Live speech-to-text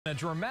A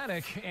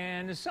dramatic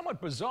and somewhat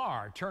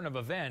bizarre turn of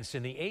events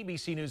in the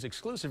ABC News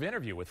exclusive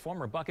interview with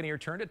former Buccaneer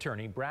turned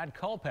attorney Brad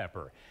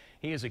Culpepper.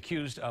 He is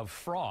accused of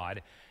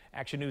fraud.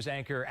 Action News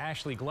anchor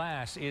Ashley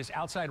Glass is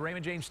outside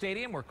Raymond James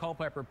Stadium where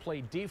Culpepper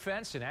played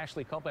defense, and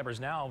Ashley, Culpepper is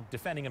now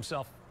defending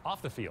himself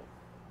off the field.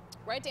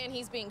 Right, Dan,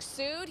 he's being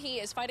sued. He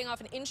is fighting off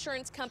an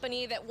insurance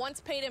company that once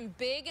paid him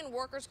big in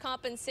workers'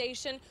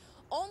 compensation,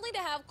 only to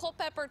have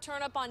Culpepper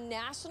turn up on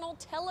national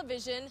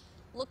television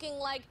looking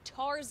like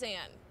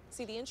Tarzan.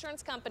 See, the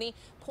insurance company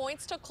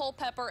points to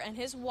Culpepper and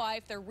his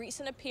wife, their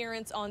recent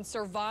appearance on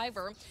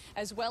Survivor,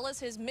 as well as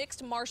his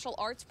mixed martial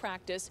arts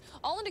practice,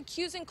 all in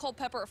accusing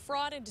Culpepper of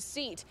fraud and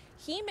deceit.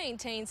 He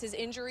maintains his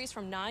injuries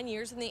from 9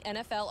 years in the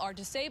NFL are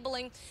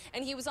disabling,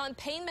 and he was on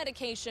pain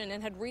medication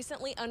and had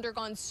recently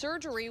undergone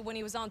surgery when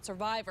he was on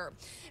Survivor.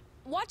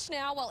 Watch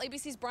now while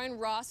ABC's Brian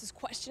Ross is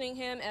questioning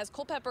him as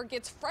Culpepper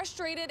gets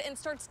frustrated and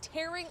starts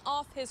tearing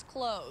off his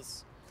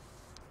clothes.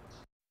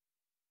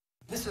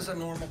 This is a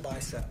normal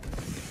bicep.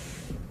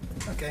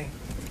 Okay,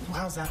 well,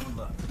 how's that one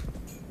look?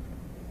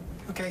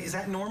 Okay, is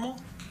that normal?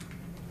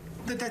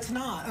 That's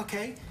not,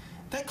 okay?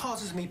 That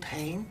causes me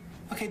pain.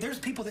 Okay, there's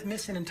people that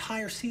miss an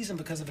entire season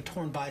because of a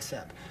torn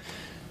bicep.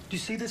 Do you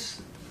see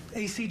this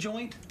AC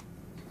joint?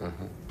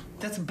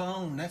 That's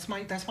bone, that's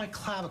my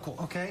clavicle,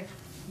 okay?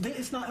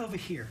 It's not over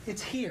here,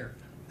 it's here.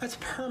 That's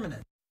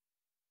permanent.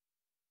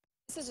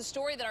 This is a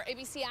story that our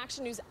ABC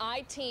Action News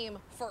I-team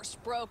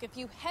first broke. If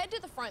you head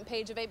to the front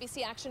page of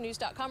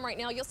abcactionnews.com right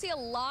now, you'll see a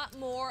lot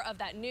more of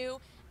that new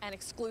and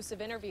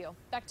exclusive interview.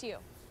 Back to you.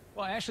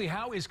 Well, Ashley,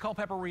 how is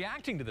Culpepper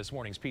reacting to this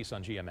morning's piece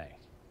on GMA?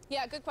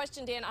 Yeah, good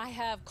question, Dan. I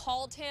have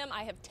called him,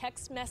 I have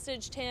text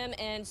messaged him,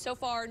 and so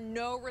far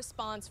no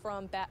response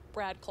from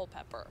Brad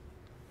Culpepper.